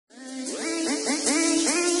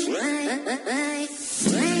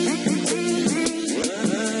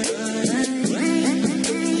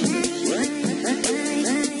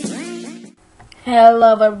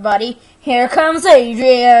Hello everybody, here comes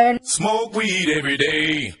Adrian! Smoke weed every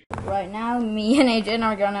day. Right now, me and Adrian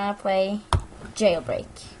are gonna play Jailbreak.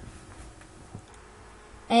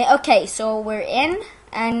 Okay, so we're in,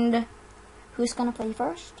 and who's gonna play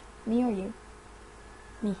first? Me or you?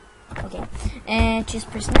 Me. Okay. And choose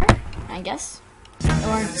prisoner, I guess.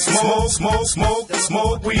 Or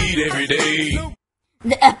Smoke weed every day.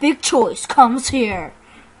 the epic choice comes here,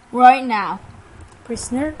 right now.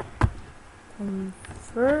 Prisoner.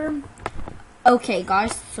 Confirm. Okay,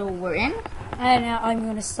 guys, so we're in. And now I'm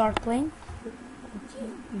gonna start playing.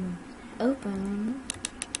 Open.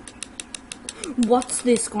 What's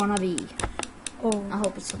this gonna be? Oh, I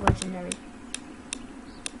hope it's a legendary.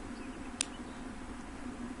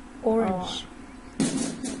 orange.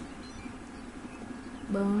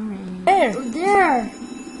 Boring. There.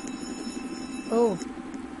 Oh.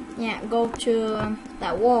 Yeah, go to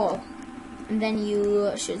that wall. And then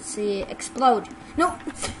you should see explode. No,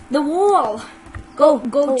 the wall. Go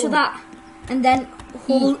to that. And then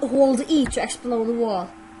hold E to explode the wall.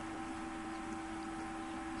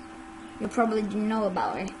 You probably didn't know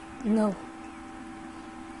about it. No.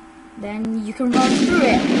 Then you can run through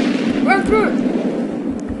it. Run through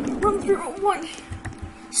it. Run through it. What?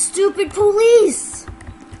 Stupid police.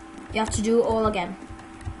 You have to do it all again.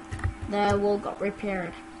 The wall got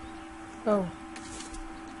repaired. Oh.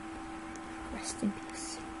 Rest in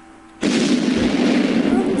peace.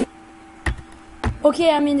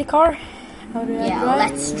 Okay, I'm in the car. How do I drive?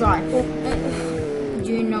 Let's drive.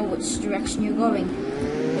 Do you know which direction you're going?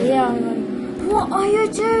 Yeah, I'm going What are you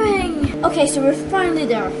doing? Okay, so we're finally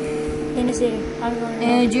there. in the city. I'm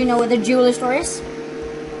going. Do you know where the jewelry store is?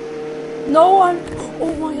 No one.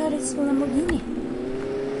 Oh my God! It's a Lamborghini.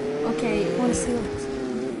 Okay, I want to steal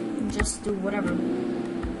it. just do whatever.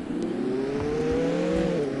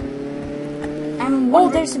 Oh,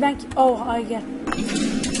 there's a bank. Oh, I get.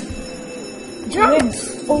 Jump!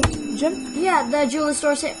 Oh, jump. Yeah, the jewelry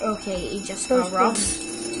store's here. Okay, he just got robbed.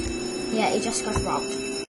 Yeah, he just got robbed.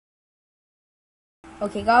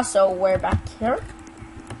 Okay, guys, so we're back here.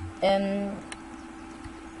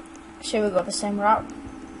 Should we go the same route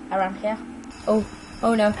around here? Oh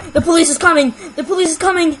no! The police is coming! The police is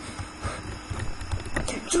coming!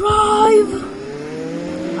 Drive!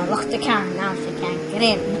 I locked the car now, she can't get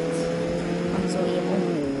in. Unbelievable.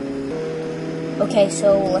 Okay,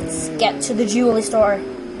 so let's get to the jewelry store.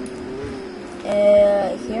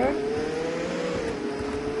 Here.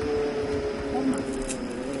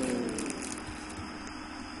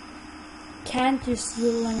 Can't you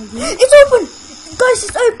steal one of these? It's open! Guys,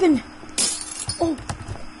 it's open! Oh.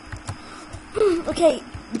 Okay,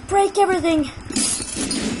 break everything.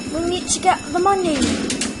 We need to get the money.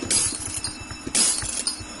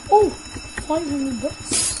 Oh, 500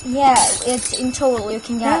 bucks. Yeah, it's in total you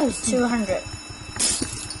can get Nice. 200.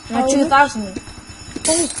 How No, 2,000.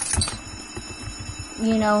 Oh,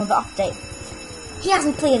 You know, the update. He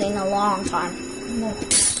hasn't played in a long time. no.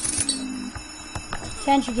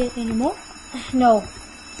 Can't you get any more? No.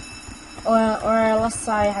 Or unless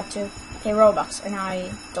I had to pay Roblox, and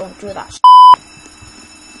I don't do that.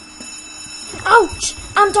 Ouch!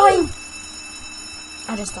 I'm dying!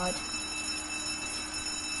 I just died.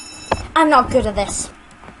 I'm not good at this.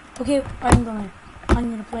 Okay, I'm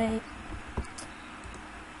gonna play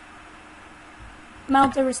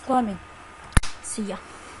Mount Everest climbing. See ya.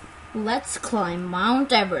 Let's climb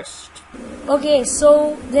Mount Everest. Okay,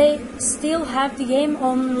 so they still have the game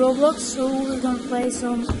on Roblox, so we're gonna play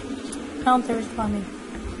some Mount Everest climbing.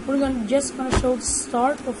 We're just gonna show the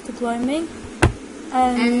start of the climbing,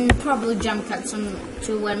 And probably jump cuts on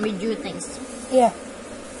to when we do things. yeah.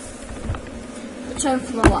 Turn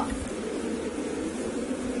flow up.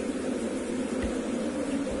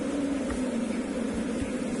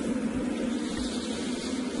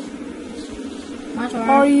 My turn.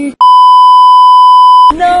 Are you?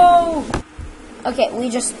 No. Okay, we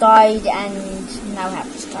just died and now we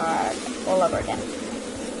have to start all over again.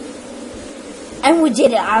 And we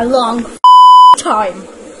did it a long time.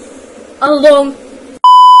 A long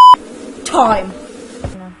time.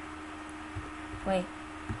 No. Wait.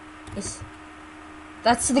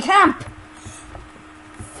 That's the camp.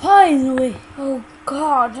 Finally. Oh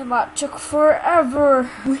god, that took forever.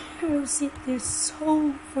 We sit there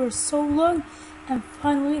for so long, and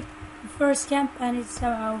finally the first camp, and it's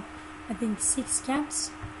about I think 6 camps.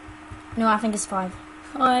 No, I think it's 5.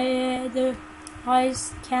 The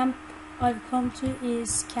highest camp I've come to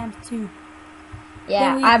is Camp 2.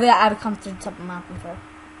 Yeah, I've come to the top of the mountain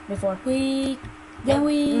before.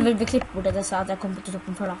 Vi klippbordet det sa att jag kom till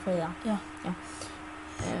toppen förra fredagen. Yeah. Ja.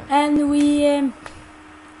 And we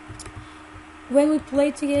when we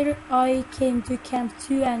played together, I came to camp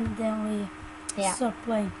 2 and then we stopped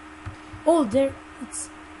playing. Oh, there, it's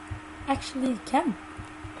actually camp.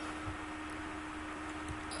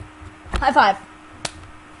 High five.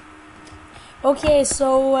 Okay,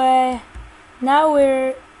 so now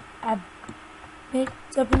we're a bit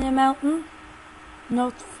up in the mountain.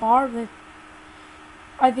 Not far, but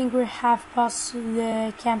I think we're half past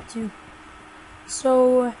the camp 2.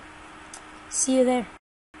 So, see you there.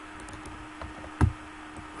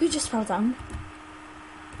 We just fell down.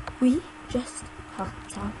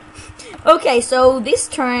 Okay, so this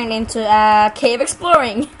turned into cave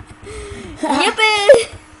exploring. Yippee!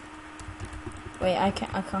 Wait, I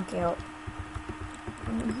can't get out.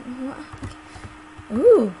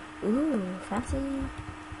 Ooh, fancy.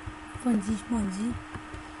 Fancy.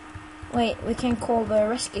 Wait, we can call the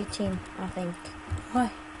rescue team, I think.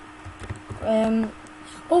 Why?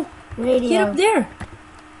 Oh, radio. Get up there!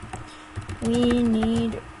 We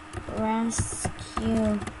need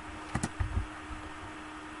rescue.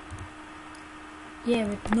 Yeah,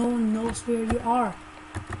 but no one knows where you are.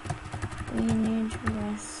 We need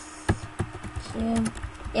rescue.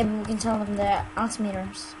 Yeah, but we can tell them the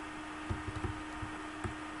altimeters.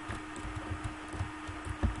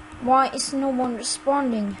 Why is no one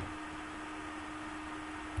responding?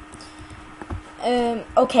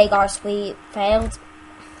 Okay guys, we failed.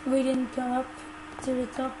 We didn't come up to the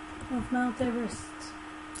top of Mount Everest.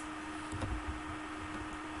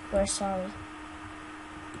 We're sorry.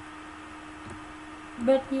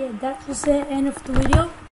 But yeah, that was the end of the video.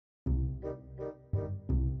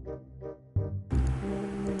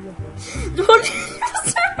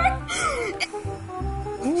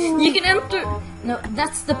 You can enter. No,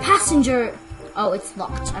 that's the passenger. Oh, it's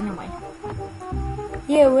locked anyway.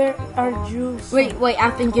 Yeah, where are Jules? Wait, I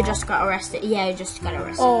think you just got arrested. Yeah, you just got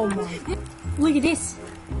arrested. Oh my. Look at this.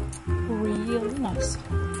 Really nice.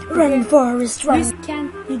 Run, Forrest, run.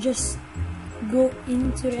 Can you just go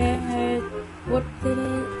into the what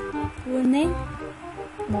name?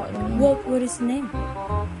 What is the name?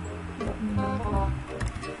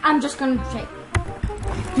 I'm just gonna check.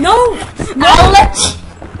 No! I'll let you.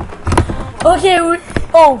 Okay, what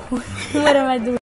am I doing?